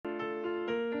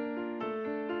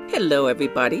Hello,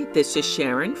 everybody. This is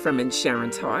Sharon from In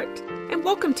Sharon's Heart, and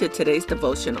welcome to today's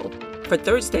devotional for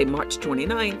Thursday, March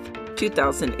 29th,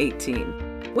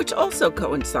 2018, which also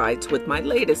coincides with my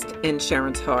latest In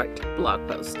Sharon's Heart blog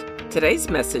post. Today's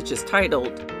message is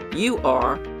titled, You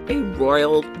Are a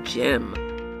Royal Gem.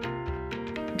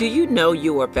 Do you know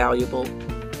you are valuable?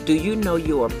 Do you know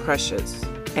you are precious?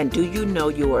 And do you know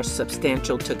you are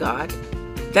substantial to God?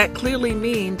 That clearly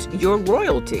means you're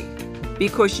royalty,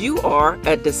 because you are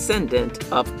a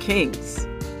descendant of kings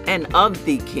and of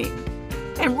the King.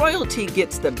 And royalty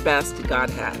gets the best God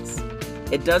has.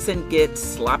 It doesn't get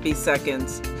sloppy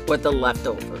seconds or the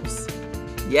leftovers.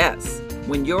 Yes,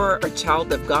 when you're a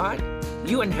child of God,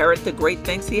 you inherit the great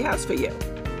things He has for you.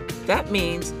 That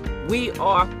means we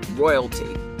are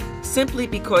royalty, simply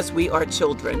because we are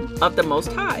children of the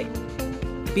Most High.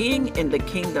 Being in the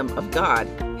kingdom of God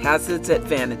has its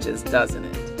advantages, doesn't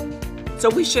it? So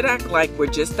we should act like we're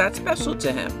just that special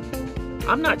to Him.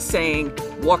 I'm not saying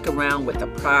walk around with a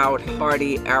proud,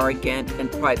 haughty, arrogant,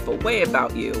 and prideful way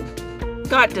about you.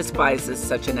 God despises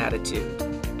such an attitude.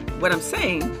 What I'm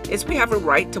saying is we have a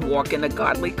right to walk in a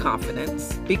godly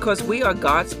confidence because we are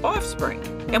God's offspring,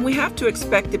 and we have to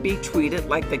expect to be treated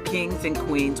like the kings and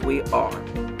queens we are,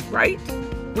 right?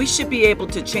 We should be able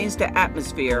to change the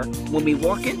atmosphere when we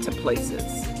walk into places.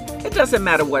 It doesn't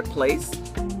matter what place.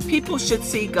 People should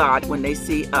see God when they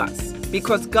see us,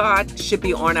 because God should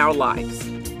be on our lives.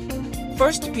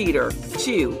 1 Peter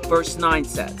 2, verse 9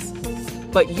 says,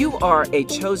 But you are a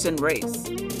chosen race,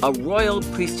 a royal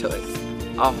priesthood,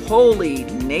 a holy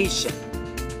nation,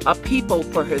 a people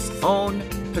for His own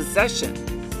possession,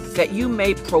 that you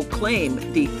may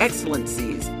proclaim the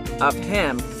excellencies of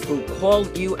Him who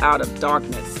called you out of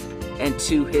darkness and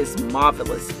to His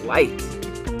marvelous light.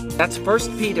 That's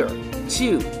 1 Peter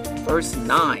 2, verse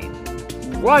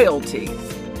 9. Royalty.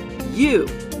 You.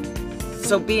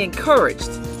 So be encouraged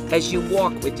as you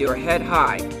walk with your head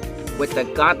high, with the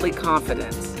godly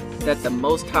confidence that the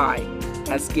Most High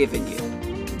has given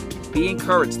you. Be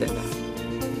encouraged in that.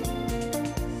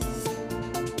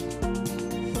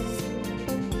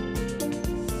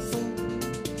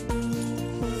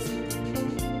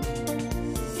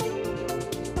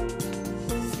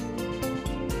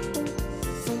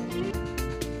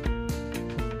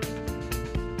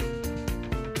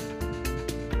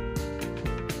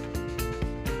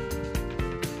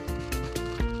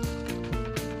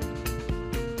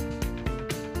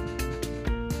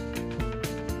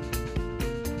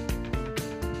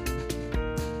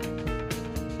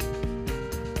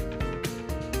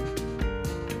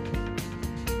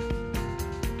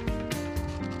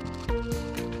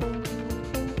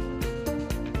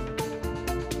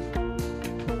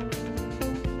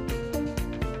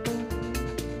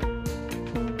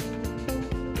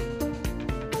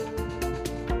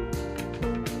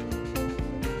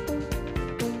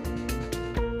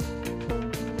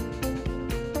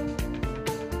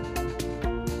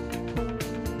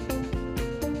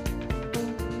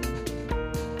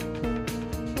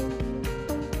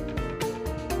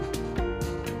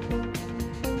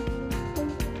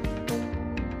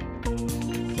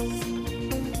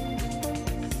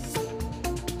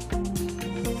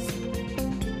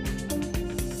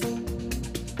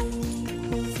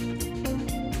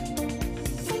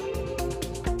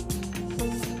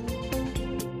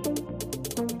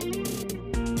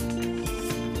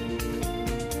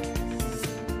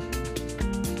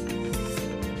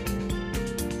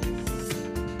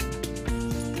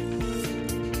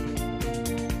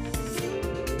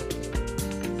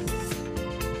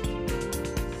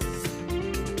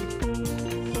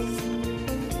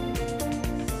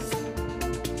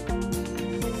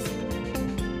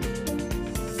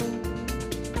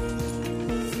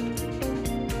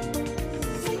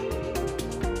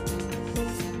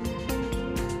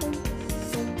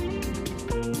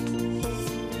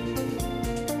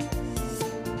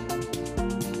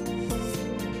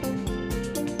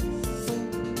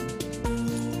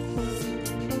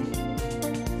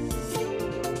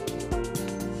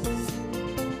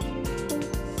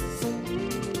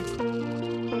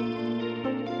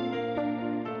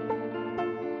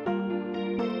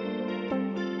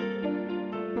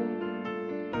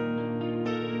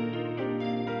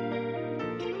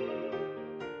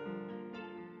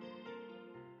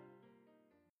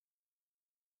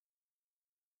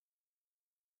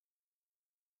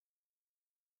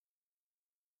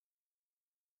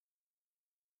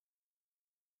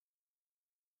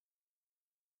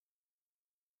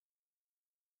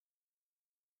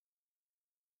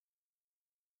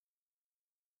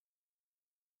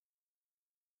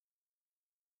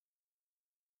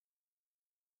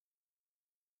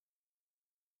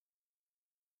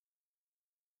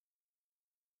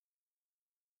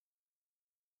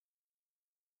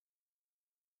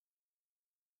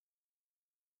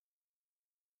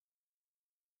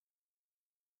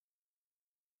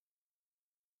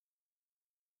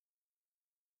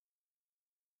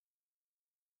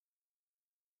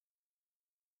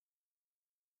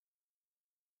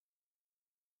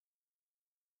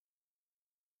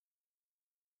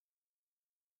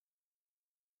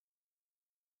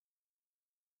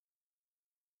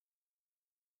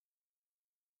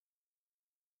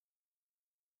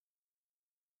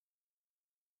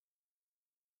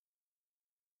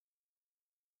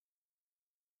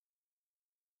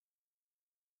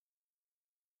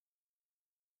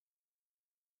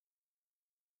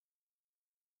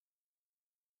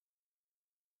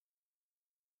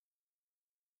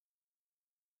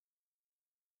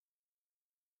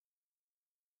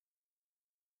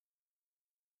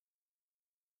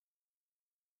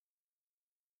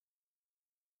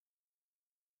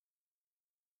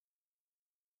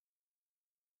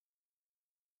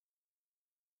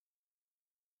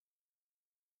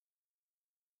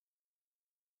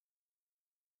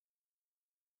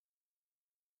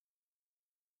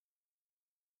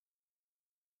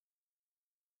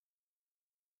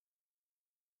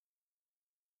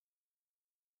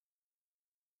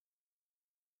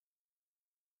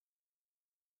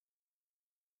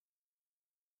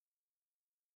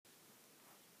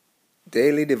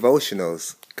 Daily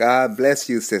devotionals. God bless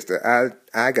you, sister.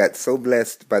 I got so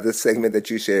blessed by this segment that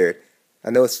you shared.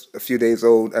 I know it's a few days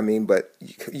old, but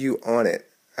you on it.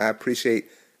 I appreciate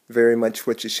very much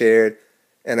what you shared,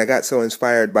 and I got so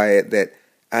inspired by it that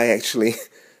I actually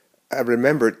I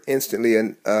remembered instantly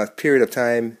a period of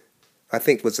time. I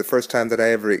think was the first time that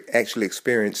I ever actually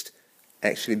experienced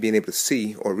actually being able to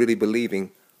see or really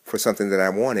believing for something that I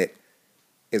wanted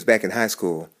is back in high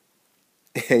school.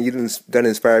 And you done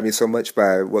inspired me so much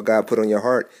by what God put on your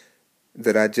heart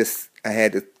that I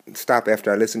had to stop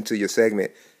after I listened to your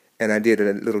segment, and I did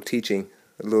a little teaching,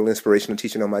 a little inspirational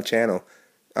teaching on my channel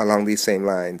along these same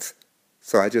lines.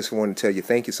 So I just want to tell you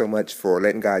thank you so much for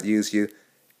letting God use you,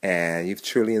 and you've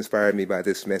truly inspired me by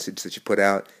this message that you put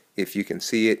out. If you can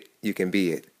see it, you can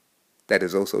be it. That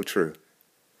is also true.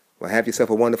 Well, have yourself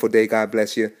a wonderful day. God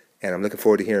bless you, and I'm looking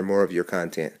forward to hearing more of your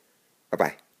content.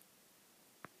 Bye-bye.